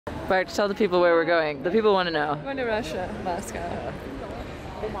Bart, tell the people where we're going. The people want to know. We're going to Russia, Moscow.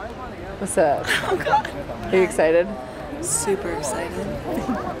 What's up? Oh God. Are you excited? Super excited.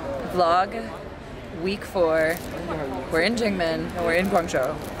 Vlog week 4. We're in Jingmen and we're in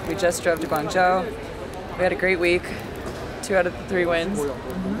Guangzhou. We just drove to Guangzhou. We had a great week. 2 out of the 3 wins.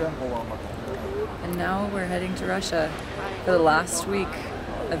 And now we're heading to Russia for the last week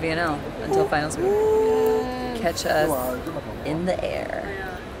of VNL until finals week. Catch us in the air.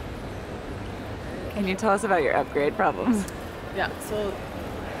 Can you tell us about your upgrade problems? Yeah, so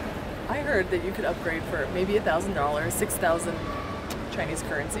I heard that you could upgrade for maybe $1,000, 6,000 Chinese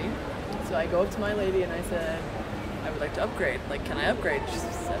currency. So I go up to my lady and I said, I would like to upgrade. Like, can I upgrade? She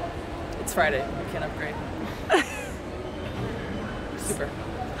said, it's Friday, we can't upgrade. Super.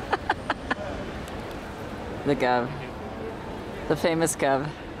 The Gov. The famous Gov.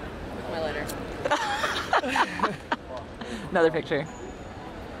 With my lighter. Another picture.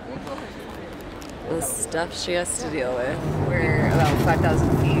 The stuff she has to deal with. We're about 5,000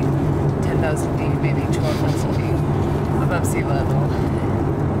 feet, 10,000 feet, maybe 12,000 feet above sea level.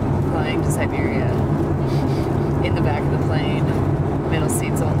 Flying to Siberia. In the back of the plane. Middle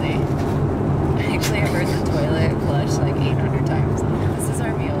seats only. Actually, I heard the toilet flush like 800 times. This is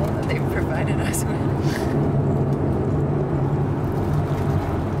our meal that they've provided us with.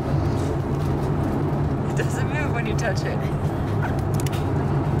 It doesn't move when you touch it.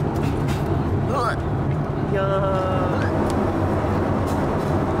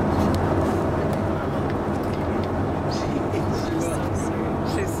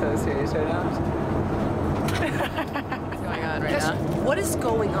 She's so serious right now. What's going on right now? What is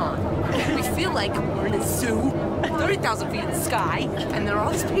going on? We feel like we're in a zoo, 30,000 feet in the sky, and there are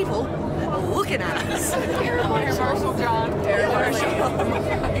all these people looking at us. Air Marshal John. Air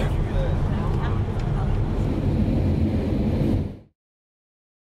Marshal.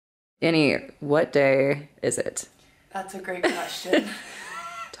 Annie, what day is it? That's a great question.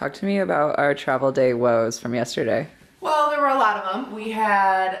 Talk to me about our travel day woes from yesterday. Well, there were a lot of them. We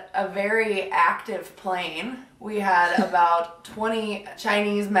had a very active plane. We had about 20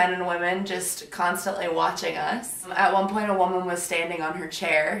 Chinese men and women just constantly watching us. At one point, a woman was standing on her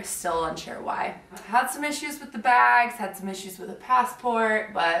chair, still unsure why. Had some issues with the bags, had some issues with the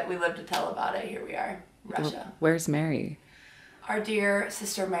passport, but we lived to tell about it. Here we are, Russia. Where's Mary? Our dear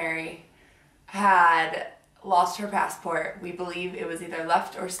sister Mary had lost her passport. We believe it was either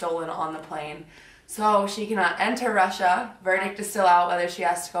left or stolen on the plane. So she cannot enter Russia. Verdict is still out whether she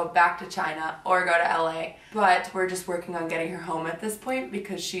has to go back to China or go to LA. But we're just working on getting her home at this point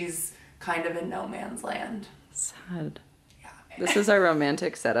because she's kind of in no man's land. Sad. Yeah. This is our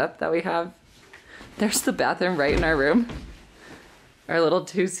romantic setup that we have. There's the bathroom right in our room. Our little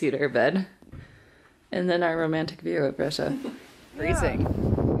 2-seater bed. And then our romantic view of Russia. Freezing.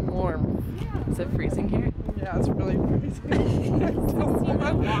 Warm. Is it freezing here? Yeah, it's really freezing. I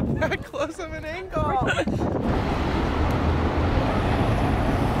don't want that close of an angle.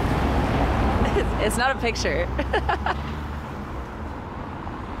 It's not a picture.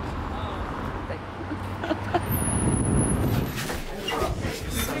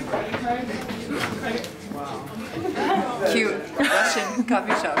 Cute Russian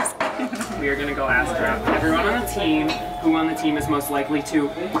coffee shops. We are going to go ask around everyone on the team who on the team is most likely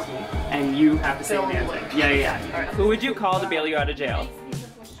to, and you have to say the answer. Yeah. Right. Who would you call to bail you out of jail?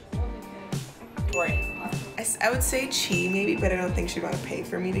 Tori. I would say Chi maybe, but I don't think she'd want to pay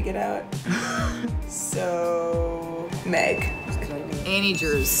for me to get out. So, Meg. Annie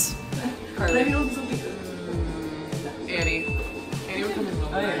Drews. Annie would come in.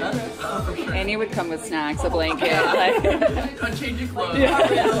 Oh, yeah. Oh, for sure. Annie would come with snacks, a blanket. Unchanging clothes.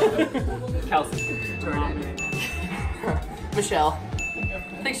 Kelsey. Jordan. Michelle.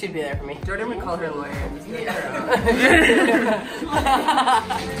 I think she'd be there for me. Jordan would call her a lawyer.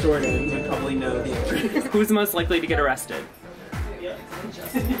 Jordan would probably know the answer. Who's most likely to get arrested?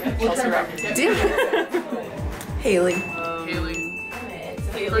 Kelsey Rock. Haley.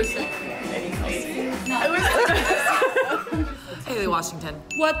 Haley Washington.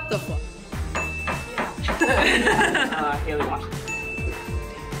 What the fuck? Haley Washington.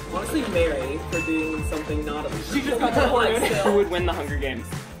 Honestly, Mary for doing something not illegal. She just got the Who would win the Hunger Games?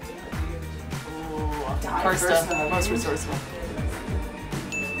 Karsta. Most resourceful.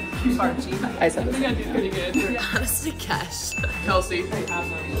 I said this. I think I did pretty good. Honestly, Cash. Kelsey.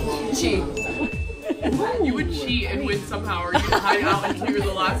 Cheat. You would cheat and win somehow, or you'd hide out until you were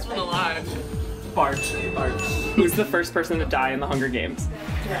the last one alive. Bart. Who's the first person to die in the Hunger Games?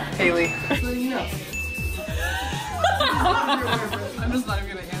 Haley. I'm just not even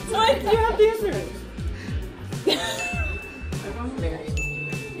gonna answer. What? You have the answer. Mary.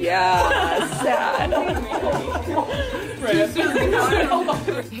 Yeah. Yeah, sad.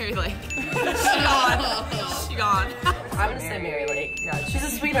 Mary Lake. She gone. I'm gonna say Mary Lake. Yeah, she's a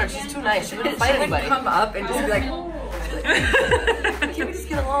sweetheart. She's too nice. She wouldn't fight anybody. Come up and just be like, can we just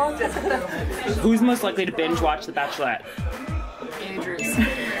get along? Who's most likely to binge watch The Bachelorette?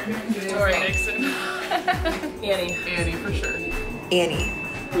 Tori Nixon. Annie for sure. Annie.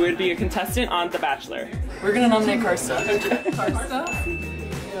 Who would be a contestant on The Bachelor? We're gonna nominate Karsta. Karsta?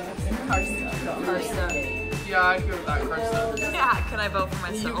 Yeah, I'd go with that, Karsta. Yeah, can I vote for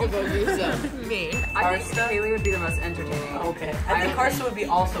myself? You could vote yourself. Me. I think Haley would be the most entertaining. Okay. I think Karsta would be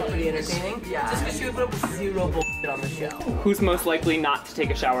also pretty entertaining. Yeah. Just because she would put up with zero bullshit on the show. Who's most likely not to take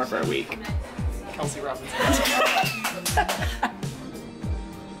a shower for a week? Kelsey Robinson.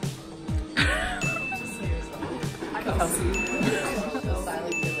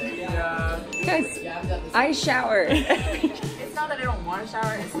 Guys, I showered. It's not that I don't want to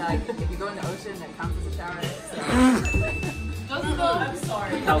shower, it's like if you go in the ocean, that counts as a shower. I'm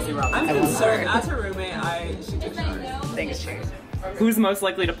sorry. Kelsey Robinson. I'm concerned. As a roommate, I should take showers. Thanks, Chase. Who's most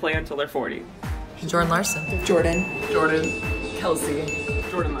likely to play until they're 40? Jordan Larson. Jordan. Kelsey.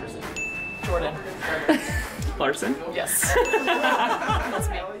 Jordan Larson. Jordan. Larson? Yes. That's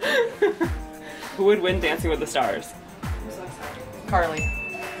me. Who would win Dancing with the Stars? Carly.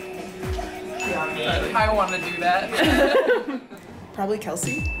 I want to do that. Probably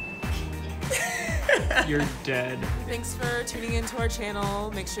Kelsey. You're dead. Thanks for tuning into our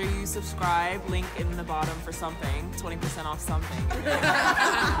channel. Make sure you subscribe. Link in the bottom for something. 20% off something.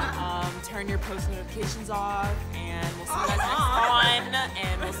 Turn your post notifications off, and we'll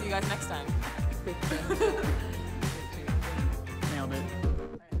see you guys next time.